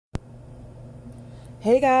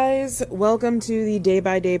Hey guys, welcome to the Day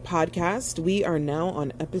by Day podcast. We are now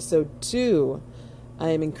on episode 2. I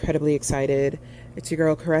am incredibly excited. It's your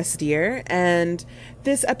girl Caress Deer, and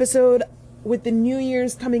this episode, with the New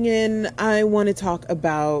Year's coming in, I want to talk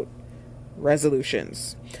about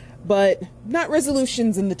resolutions. But not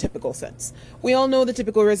resolutions in the typical sense. We all know the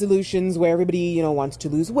typical resolutions where everybody, wants to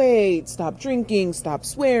lose weight, stop drinking, stop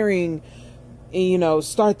swearing,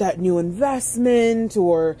 start that new investment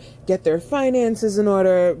or get their finances in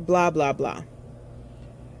order, blah, blah, blah.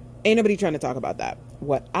 Ain't nobody trying to talk about that.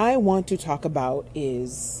 What I want to talk about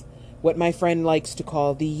is what my friend likes to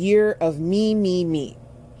call the year of me, me, me.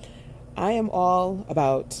 I am all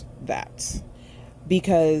about that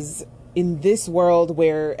because in this world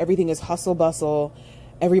where everything is hustle bustle,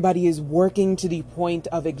 everybody is working to the point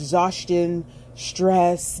of exhaustion,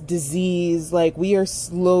 stress, disease, like we are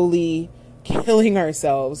slowly killing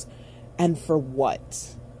ourselves, and for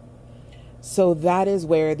what? So that is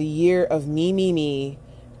where the year of me, me, me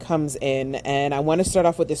comes in, and I want to start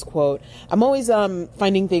off with this quote. I'm always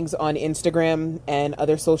finding things on Instagram and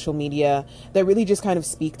other social media that really just kind of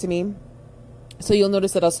speak to me. So you'll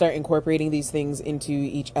notice that I'll start incorporating these things into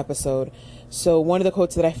each episode. So one of the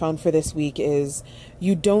quotes that I found for this week is,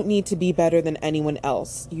 "You don't need to be better than anyone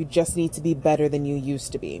else. You just need to be better than you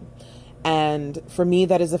used to be." And for me,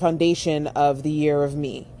 that is the foundation of the year of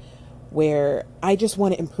me, where I just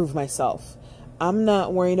want to improve myself. I'm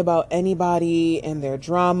not worrying about anybody and their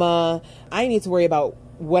drama. I need to worry about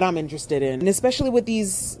what I'm interested in. And especially with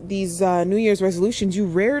these New Year's resolutions, you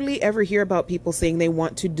rarely ever hear about people saying they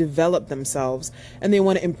want to develop themselves and they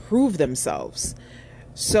want to improve themselves.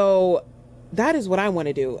 So that is what I want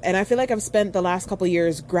to do. And I feel like I've spent the last couple of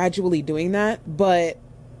years gradually doing that, but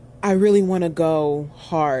I really want to go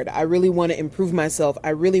hard. I really want to improve myself. I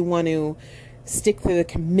really want to stick to the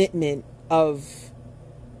commitment of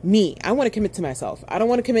me. I want to commit to myself. I don't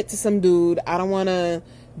want to commit to some dude. I don't want to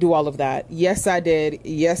do all of that. Yes, I did.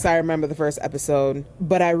 Yes, I remember the first episode,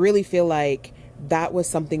 but I really feel like that was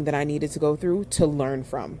something that I needed to go through to learn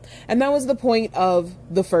from. And that was the point of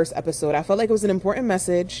the first episode. I felt like it was an important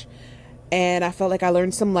message. And I felt like I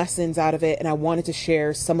learned some lessons out of it, and I wanted to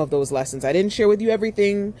share some of those lessons. I didn't share with you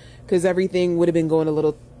everything because everything would have been going a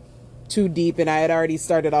little too deep, and I had already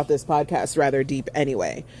started off this podcast rather deep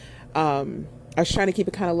anyway. I was trying to keep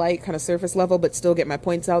it kind of light, kind of surface level, but still get my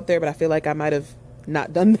points out there, but I feel like I might have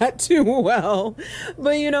not done that too well.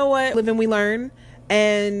 But you know what? Live and we learn.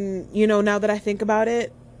 And, now that I think about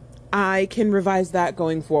it, I can revise that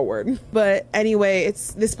going forward. But anyway,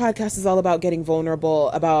 this podcast is all about getting vulnerable,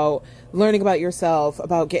 about learning about yourself,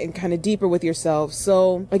 about getting kind of deeper with yourself.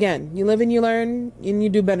 So again, you live and you learn and you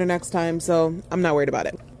do better next time. So I'm not worried about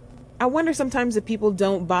it. I wonder sometimes if people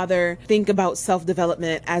don't bother think about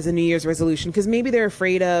self-development as a New Year's resolution because maybe they're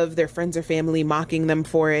afraid of their friends or family mocking them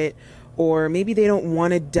for it. Or maybe they don't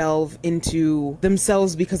want to delve into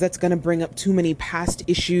themselves because that's going to bring up too many past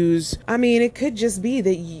issues. I mean, it could just be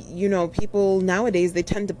that, people nowadays, they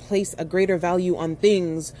tend to place a greater value on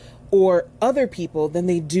things or other people than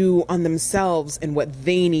they do on themselves and what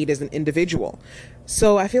they need as an individual.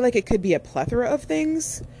 So I feel like it could be a plethora of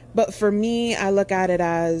things. But for me, I look at it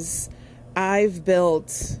as I've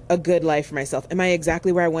built a good life for myself. Am I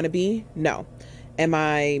exactly where I want to be? No. Am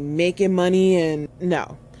I making money? And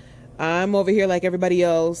no. I'm over here like everybody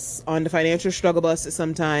else on the financial struggle bus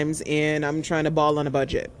sometimes, and I'm trying to ball on a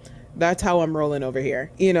budget. That's how I'm rolling over here,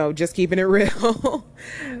 just keeping it real.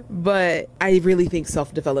 But I really think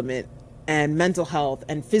self-development and mental health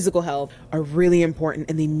and physical health are really important,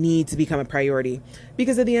 and they need to become a priority.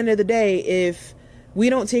 Because at the end of the day, if we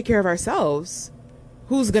don't take care of ourselves,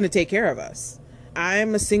 who's going to take care of us?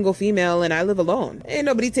 I'm a single female and I live alone. Ain't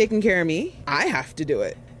nobody taking care of me. I have to do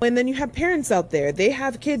it. And then you have parents out there. They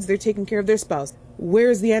have kids. They're taking care of their spouse.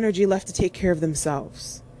 Where's the energy left to take care of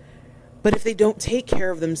themselves? But if they don't take care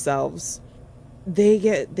of themselves, they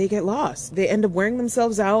get lost. They end up wearing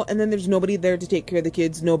themselves out, and then there's nobody there to take care of the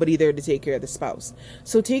kids, nobody there to take care of the spouse.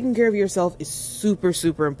 So taking care of yourself is super,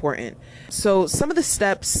 super important. So some of the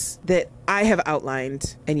steps that I have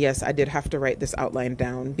outlined, and yes, I did have to write this outline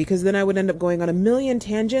down because then I would end up going on a million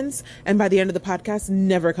tangents, and by the end of the podcast,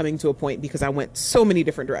 never coming to a point because I went so many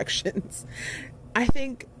different directions. I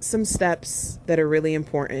think some steps that are really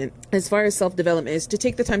important as far as self-development is to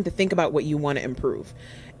take the time to think about what you want to improve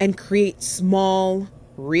and create small,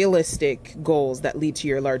 realistic goals that lead to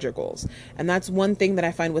your larger goals. And that's one thing that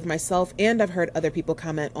I find with myself, and I've heard other people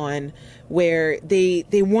comment on, where they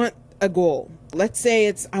want a goal. Let's say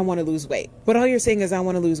it's, I want to lose weight, but all you're saying is, I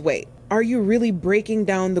want to lose weight. Are you really breaking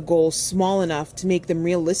down the goals small enough to make them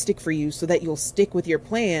realistic for you so that you'll stick with your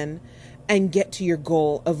plan and get to your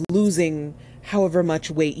goal of losing however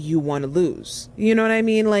much weight you want to lose. You know what I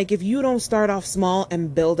mean? Like, if you don't start off small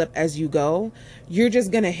and build up as you go, you're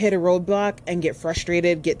just going to hit a roadblock and get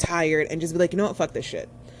frustrated, get tired, and just be like, you know what, fuck this shit.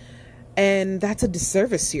 And that's a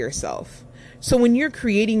disservice to yourself. So when you're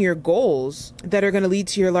creating your goals that are going to lead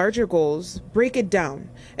to your larger goals, break it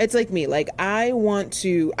down. It's like me. Like, I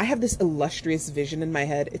have this illustrious vision in my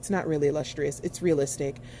head. It's not really illustrious. It's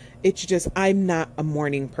realistic. It's just, I'm not a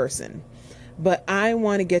morning person. But I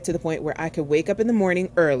want to get to the point where I could wake up in the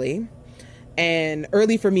morning early. And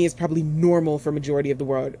early for me is probably normal for majority of the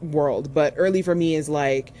world. But early for me is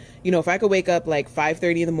like, if I could wake up like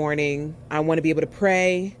 5:30 in the morning, I want to be able to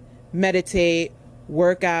pray, meditate,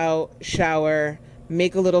 work out, shower,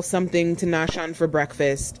 make a little something to nosh on for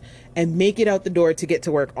breakfast, and make it out the door to get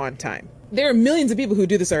to work on time. There are millions of people who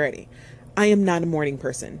do this already. I am not a morning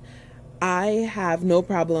person. I have no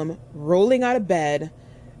problem rolling out of bed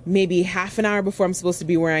maybe half an hour before I'm supposed to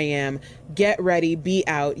be where I am, get ready, be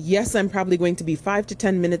out. Yes, I'm probably going to be 5 to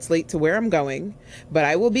 10 minutes late to where I'm going, but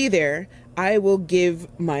I will be there. I will give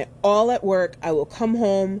my all at work. I will come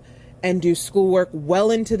home and do schoolwork well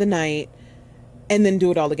into the night and then do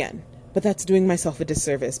it all again. But that's doing myself a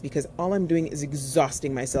disservice, because all I'm doing is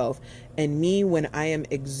exhausting myself. And me, when I am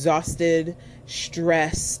exhausted,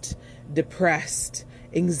 stressed, depressed,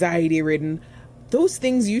 anxiety ridden, those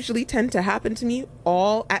things usually tend to happen to me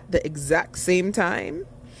all at the exact same time.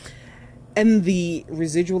 And the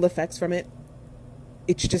residual effects from it,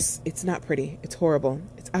 it's not pretty. It's horrible.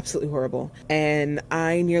 It's absolutely horrible. And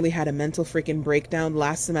I nearly had a mental freaking breakdown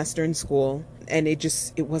last semester in school. And it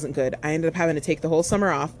wasn't good. I ended up having to take the whole summer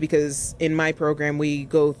off, because in my program, we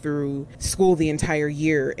go through school the entire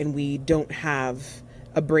year and we don't have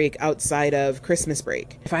a break outside of Christmas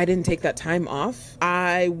break. If I didn't take that time off,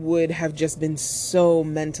 I would have just been so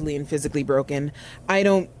mentally and physically broken. I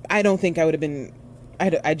don't think I would have been,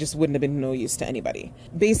 I just wouldn't have been no use to anybody.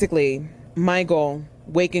 Basically, my goal,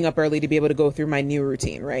 waking up early to be able to go through my new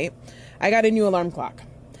routine, right? I got a new alarm clock.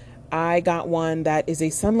 I got one that is a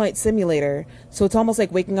sunlight simulator. So it's almost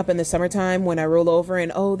like waking up in the summertime when I roll over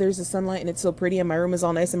and, oh, there's the sunlight and it's so pretty and my room is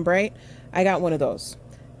all nice and bright. I got one of those,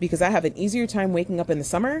 because I have an easier time waking up in the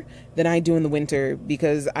summer than I do in the winter,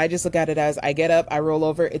 because I just look at it as I get up, I roll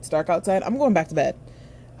over, it's dark outside, I'm going back to bed.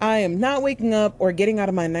 I am not waking up or getting out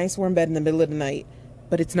of my nice warm bed in the middle of the night,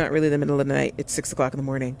 but it's not really the middle of the night. It's 6 o'clock in the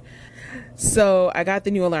morning. So I got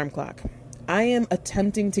the new alarm clock. I am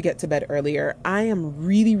attempting to get to bed earlier. I am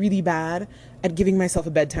really, really bad at giving myself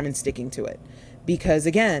a bedtime and sticking to it, because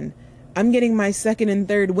again, I'm getting my second and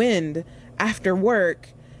third wind after work,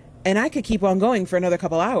 and I could keep on going for another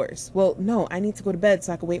couple hours. Well, no, I need to go to bed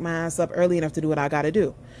so I can wake my ass up early enough to do what I got to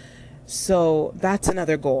do. So that's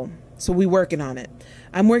another goal. So we're working on it.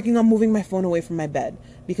 I'm working on moving my phone away from my bed,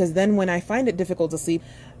 because then when I find it difficult to sleep,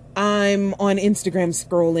 I'm on Instagram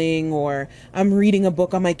scrolling, or I'm reading a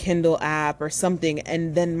book on my Kindle app or something,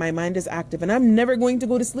 and then my mind is active and I'm never going to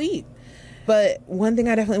go to sleep. But one thing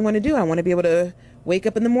I definitely want to do, I want to be able to wake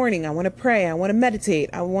up in the morning. I want to pray. I want to meditate.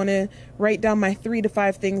 I want to write down my 3 to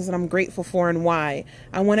 5 things that I'm grateful for and why.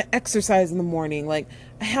 I want to exercise in the morning. Like,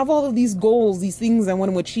 I have all of these goals, these things I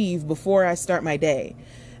want to achieve before I start my day.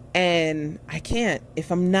 And I can't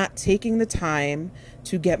if I'm not taking the time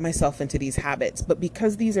to get myself into these habits. But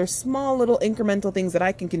because these are small little incremental things that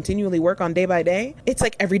I can continually work on day by day, it's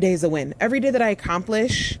like every day is a win. Every day that I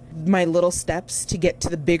accomplish my little steps to get to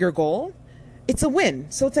the bigger goal, it's a win.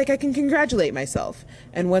 So it's like I can congratulate myself.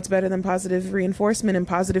 And what's better than positive reinforcement and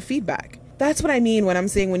positive feedback? That's what I mean when I'm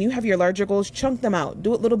saying, when you have your larger goals, chunk them out,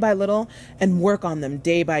 do it little by little, and work on them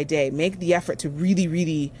day by day. Make the effort to really,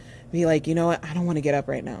 really be like, you know what, I don't want to get up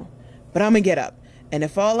right now, but I'm gonna get up. And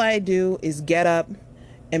if all I do is get up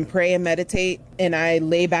and pray and meditate, and I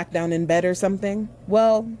lay back down in bed or something,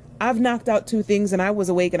 well, I've knocked out 2 things, and I was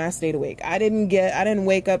awake and I stayed awake. I didn't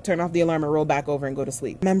wake up, turn off the alarm, and roll back over and go to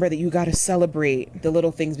sleep. Remember that you got to celebrate the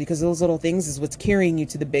little things, because those little things is what's carrying you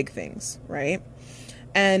to the big things, right?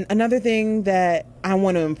 And another thing that I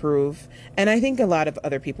want to improve, and I think a lot of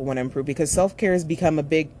other people want to improve, because self-care has become a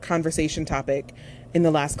big conversation topic in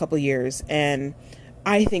the last couple of years. And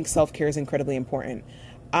I think self-care is incredibly important.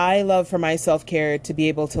 I love for my self-care to be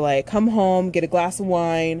able to like come home, get a glass of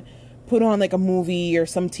wine, put on like a movie or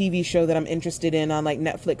some TV show that I'm interested in on like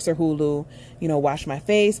Netflix or Hulu, wash my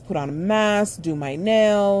face, put on a mask, do my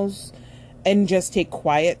nails, and just take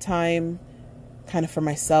quiet time kind of for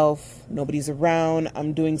myself. Nobody's around.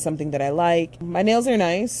 I'm doing something that I like. My nails are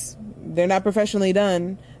nice. They're not professionally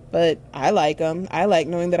done, but I like them. I like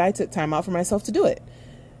knowing that I took time out for myself to do it.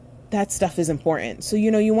 that stuff is important. So,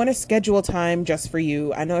 you want to schedule time just for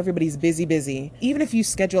you. I know everybody's busy. Even if you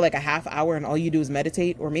schedule like a half hour and all you do is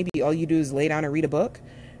meditate, or maybe all you do is lay down and read a book,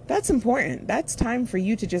 that's important. That's time for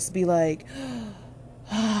you to just be like,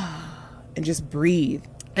 and just breathe.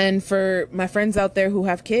 And for my friends out there who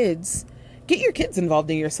have kids, get your kids involved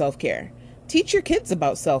in your self-care. Teach your kids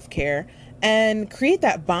about self-care and create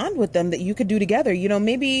that bond with them that you could do together.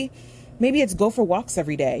 Maybe it's go for walks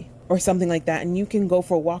every day or something like that. And you can go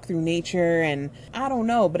for a walk through nature, and I don't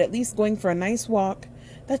know, but at least going for a nice walk,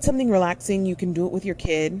 that's something relaxing. You can do it with your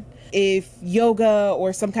kid. If yoga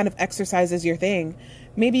or some kind of exercise is your thing,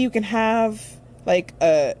 maybe you can have like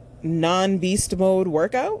a non-beast mode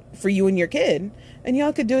workout for you and your kid, and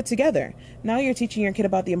y'all could do it together. Now you're teaching your kid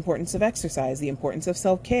about the importance of exercise, the importance of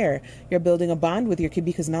self-care. You're building a bond with your kid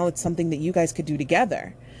because now it's something that you guys could do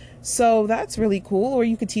together. So that's really cool. Or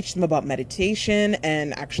you could teach them about meditation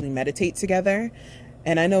and actually meditate together.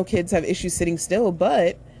 And I know kids have issues sitting still,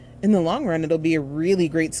 but in the long run, it'll be a really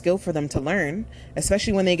great skill for them to learn,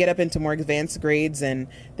 especially when they get up into more advanced grades and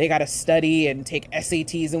they got to study and take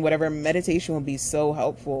SATs and whatever. Meditation will be so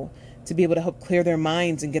helpful to be able to help clear their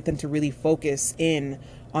minds and get them to really focus in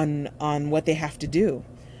on what they have to do.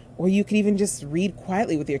 Or you could even just read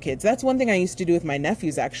quietly with your kids. That's one thing I used to do with my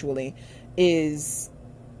nephews, actually, is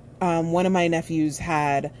one of my nephews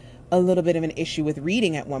had a little bit of an issue with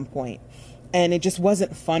reading at one point, and it just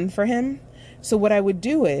wasn't fun for him. So what I would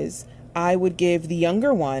do is I would give the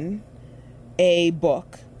younger one a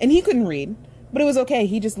book, and he couldn't read, but it was okay.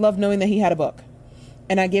 He just loved knowing that he had a book.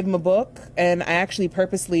 And I gave him a book, and I actually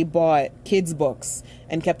purposely bought kids' books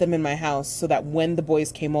and kept them in my house so that when the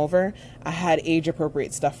boys came over, I had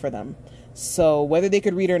age-appropriate stuff for them. So whether they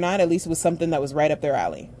could read or not, at least it was something that was right up their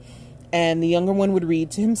alley. And the younger one would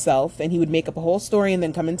read to himself, and he would make up a whole story and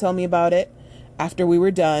then come and tell me about it after we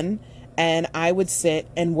were done. And I would sit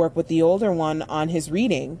and work with the older one on his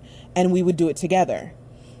reading, and we would do it together.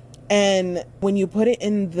 And when you put it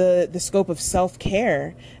in the scope of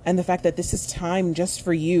self-care and the fact that this is time just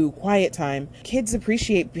for you, quiet time, kids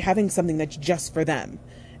appreciate having something that's just for them.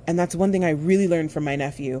 And that's one thing I really learned from my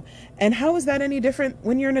nephew. And how is that any different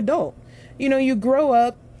when you're an adult? You grow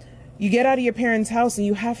up, you get out of your parents' house, and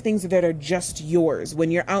you have things that are just yours. When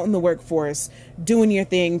you're out in the workforce, doing your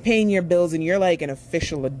thing, paying your bills, and you're like an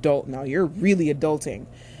official adult now. You're really adulting.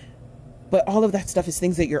 But all of that stuff is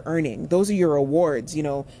things that you're earning. Those are your awards.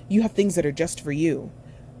 You have things that are just for you.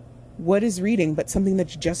 What is reading but something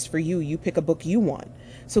that's just for you? You pick a book you want.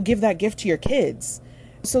 So give that gift to your kids.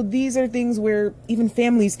 So these are things where even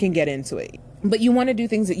families can get into it. But you want to do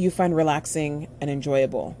things that you find relaxing and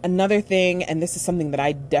enjoyable. Another thing, and this is something that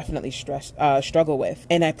I definitely struggle with,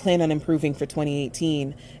 and I plan on improving for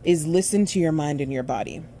 2018, is listen to your mind and your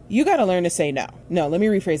body. You got to learn to say no. No, let me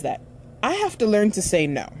rephrase that. I have to learn to say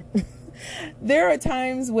no. There are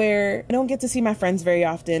times where I don't get to see my friends very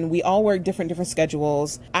often. We all work different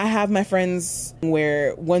schedules. I have my friends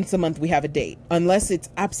where once a month we have a date. Unless it's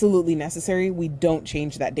absolutely necessary, we don't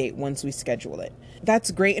change that date once we schedule it.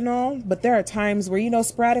 That's great and all, but there are times where,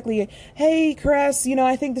 sporadically, hey, Caress,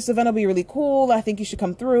 I think this event will be really cool. I think you should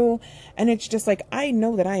come through. And it's just like, I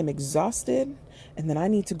know that I am exhausted, and then I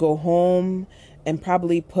need to go home and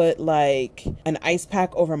probably put like an ice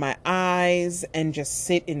pack over my eyes and just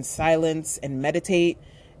sit in silence and meditate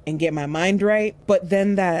and get my mind right. But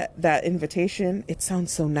then that invitation, it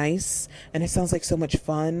sounds so nice and it sounds like so much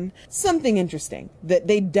fun, something interesting that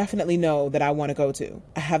they definitely know that I want to go to.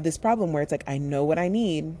 I have this problem where it's like, I know what I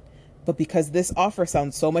need, but because this offer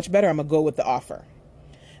sounds so much better, I'm gonna go with the offer.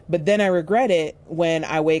 But then I regret it when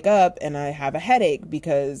I wake up and I have a headache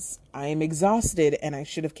because I am exhausted and I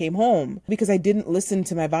should have came home because I didn't listen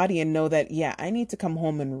to my body and know that, yeah, I need to come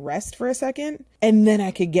home and rest for a second and then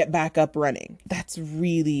I could get back up running. That's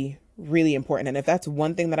really, really important. And if that's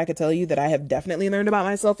one thing that I could tell you that I have definitely learned about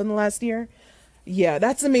myself in the last year, yeah,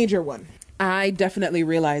 that's a major one. I definitely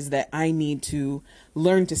realized that I need to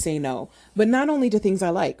learn to say no, but not only to things I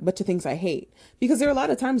like, but to things I hate. Because there are a lot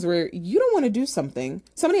of times where you don't want to do something.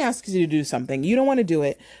 Somebody asks you to do something. You don't want to do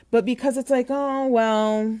it. But because it's like, oh,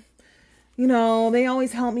 well, they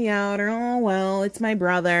always help me out. Or, oh, well, it's my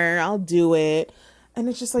brother. I'll do it. And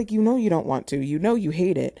it's just like, you don't want to. You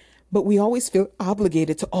hate it. But we always feel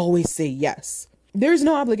obligated to always say yes. There's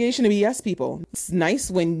no obligation to be yes people. It's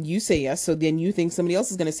nice when you say yes, so then you think somebody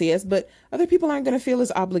else is going to say yes, but other people aren't going to feel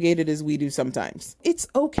as obligated as we do sometimes. It's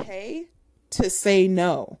okay to say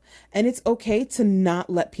no, and it's okay to not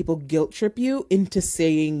let people guilt trip you into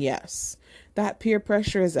saying yes. That peer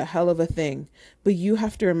pressure is a hell of a thing, but you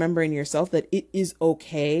have to remember in yourself that it is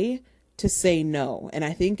okay to say no. And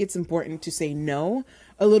I think it's important to say no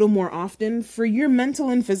a little more often for your mental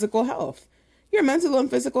and physical health. Your mental and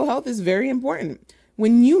physical health is very important.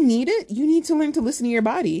 When you need it, you need to learn to listen to your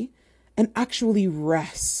body and actually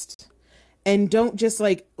rest. And don't just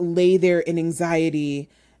like lay there in anxiety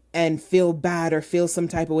and feel bad or feel some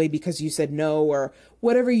type of way because you said no, or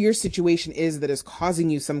whatever your situation is that is causing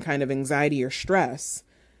you some kind of anxiety or stress.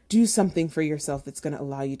 Do something for yourself that's going to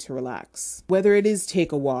allow you to relax. Whether it is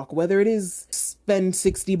take a walk, whether it is spend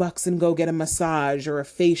 $60 and go get a massage or a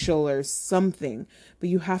facial or something, but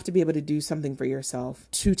you have to be able to do something for yourself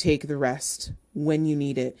to take the rest when you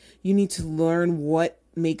need it. You need to learn what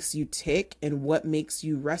makes you tick and what makes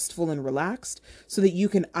you restful and relaxed so that you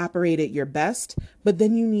can operate at your best. But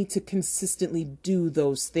then you need to consistently do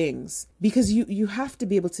those things because you have to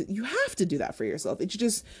be able to, you have to do that for yourself.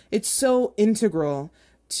 It's so integral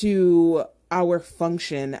to our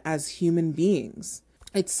function as human beings.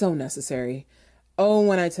 It's so necessary. Oh,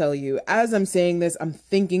 when I tell you, as I'm saying this, I'm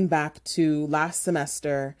thinking back to last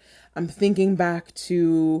semester. I'm thinking back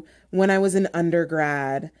to when I was in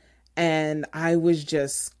undergrad and I was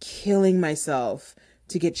just killing myself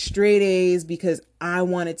to get straight A's because I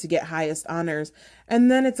wanted to get highest honors. And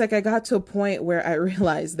then it's like I got to a point where I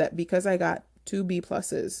realized that because I got 2 B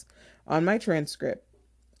pluses on my transcript,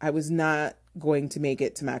 I was not going to make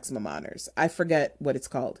it to maximum honors. I forget what it's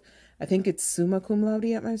called. I think it's summa cum laude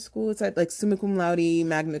at my school. It's like summa cum laude,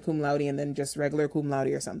 magna cum laude, and then just regular cum laude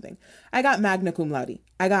or something. I got magna cum laude.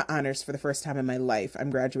 I got honors for the first time in my life. I'm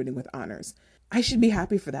graduating with honors. I should be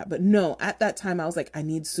happy for that. But no, at that time I was like, I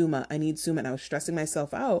need summa. And I was stressing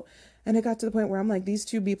myself out. And it got to the point where I'm like, these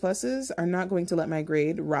 2 B pluses are not going to let my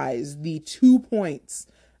grade rise the 2 points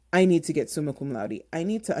I need to get summa cum laude. I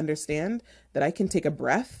need to understand that I can take a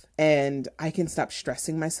breath and I can stop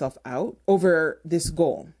stressing myself out over this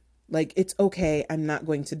goal. Like, it's okay. I'm not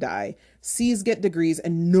going to die. C's get degrees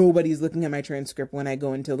and nobody's looking at my transcript when I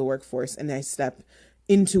go into the workforce and I step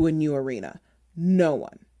into a new arena. No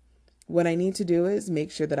one. What I need to do is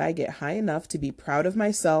make sure that I get high enough to be proud of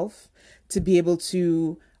myself, to be able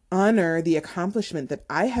to honor the accomplishment that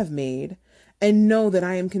I have made and know that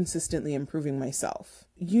I am consistently improving myself.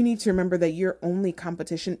 You need to remember that your only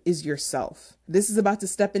competition is yourself. This is about to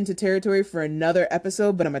step into territory for another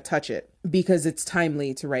episode, but I'm going to touch it because it's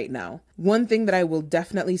timely to right now. One thing that I will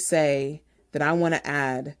definitely say that I want to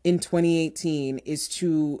add in 2018 is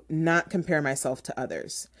to not compare myself to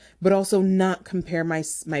others, but also not compare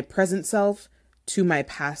my present self to my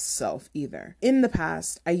past self either. In the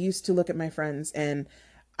past, I used to look at my friends and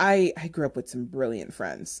I grew up with some brilliant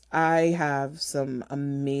friends. I have some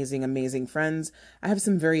amazing, amazing friends. I have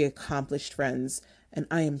some very accomplished friends, and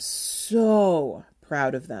I am so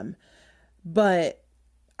proud of them. But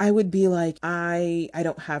I would be like, I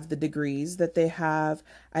don't have the degrees that they have.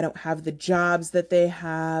 I don't have the jobs that they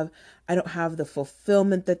have. I don't have the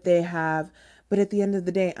fulfillment that they have. But at the end of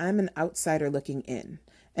the day, I'm an outsider looking in,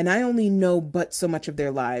 and I only know but so much of their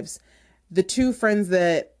lives. The 2 friends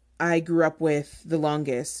that I grew up with the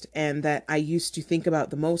longest and that I used to think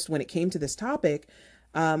about the most when it came to this topic,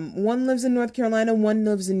 one lives in North Carolina, one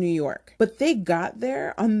lives in New York, but they got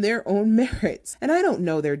there on their own merits. And I don't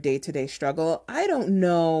know their day-to-day struggle. I don't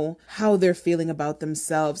know how they're feeling about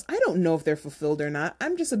themselves. I don't know if they're fulfilled or not.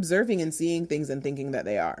 I'm just observing and seeing things and thinking that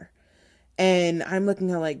they are. And I'm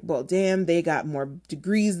looking at like, well, damn, they got more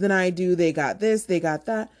degrees than I do. They got this, they got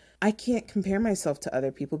that. I can't compare myself to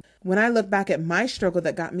other people. When I look back at my struggle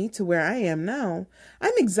that got me to where I am now,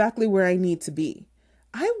 I'm exactly where I need to be.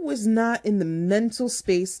 I was not in the mental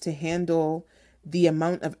space to handle the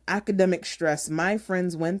amount of academic stress my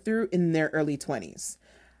friends went through in their early 20s.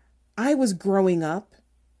 I was growing up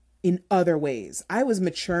in other ways. I was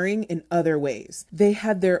maturing in other ways. They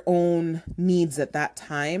had their own needs at that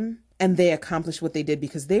time, and they accomplished what they did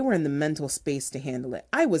because they were in the mental space to handle it.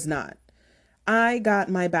 I was not. I got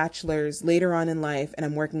my bachelor's later on in life and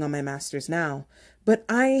I'm working on my master's now, but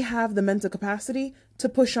I have the mental capacity to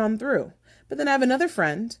push on through. But then I have another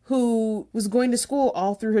friend who was going to school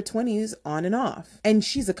all through her 20s on and off, and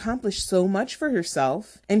she's accomplished so much for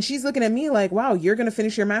herself. And she's looking at me like, wow, you're going to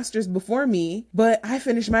finish your master's before me, but I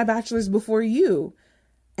finished my bachelor's before you.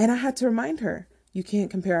 And I had to remind her, you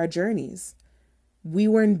can't compare our journeys. We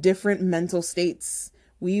were in different mental states.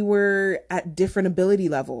 We were at different ability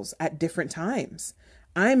levels at different times.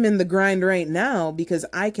 I'm in the grind right now because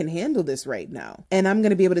I can handle this right now. And I'm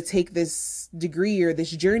going to be able to take this degree or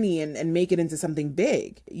this journey and make it into something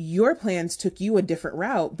big. Your plans took you a different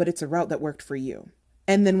route, but it's a route that worked for you.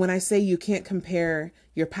 And then when I say you can't compare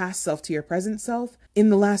your past self to your present self,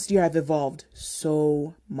 in the last year, I've evolved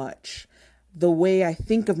so much. The way I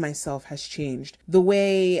think of myself has changed. The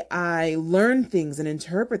way I learn things and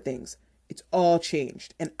interpret things It's all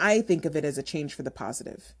changed. And I think of it as a change for the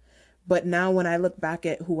positive. But now when I look back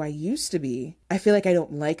at who I used to be, I feel like I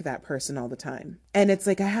don't like that person all the time. And it's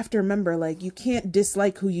like, I have to remember, like, you can't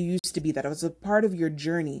dislike who you used to be. That was a part of your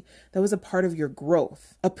journey. That was a part of your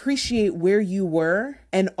growth. Appreciate where you were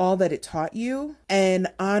and all that it taught you, and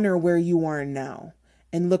honor where you are now.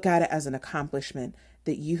 And look at it as an accomplishment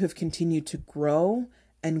that you have continued to grow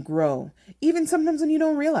and grow. Even sometimes when you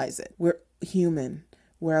don't realize it. We're human.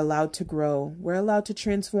 We're allowed to grow. We're allowed to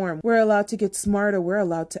transform. We're allowed to get smarter. We're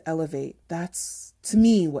allowed to elevate. That's, to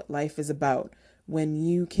me, what life is about. When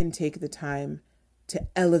you can take the time to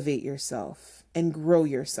elevate yourself and grow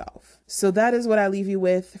yourself. So that is what I leave you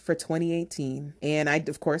with for 2018. And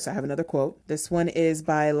of course, I have another quote. This one is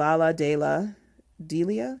by Lala Delia.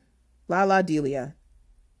 Lala Delia.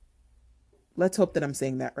 Let's hope that I'm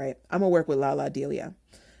saying that right. I'm going to work with Lala Delia.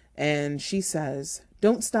 And she says,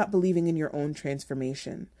 don't stop believing in your own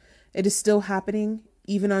transformation. It is still happening,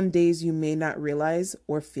 even on days you may not realize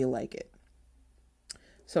or feel like it.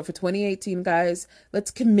 So for 2018, guys,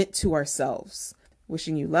 let's commit to ourselves.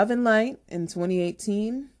 Wishing you love and light in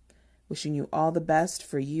 2018. Wishing you all the best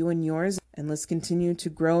for you and yours. And let's continue to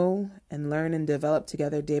grow and learn and develop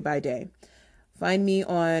together day by day. Find me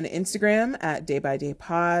on Instagram at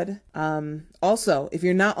daybydaypod. Also, if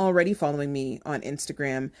you're not already following me on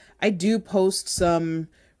Instagram, I do post some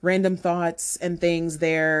random thoughts and things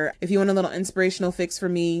there. If you want a little inspirational fix for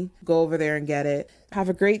me, go over there and get it. Have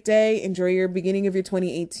a great day. Enjoy your beginning of your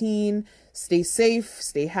 2018. Stay safe,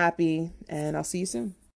 stay happy, and I'll see you soon.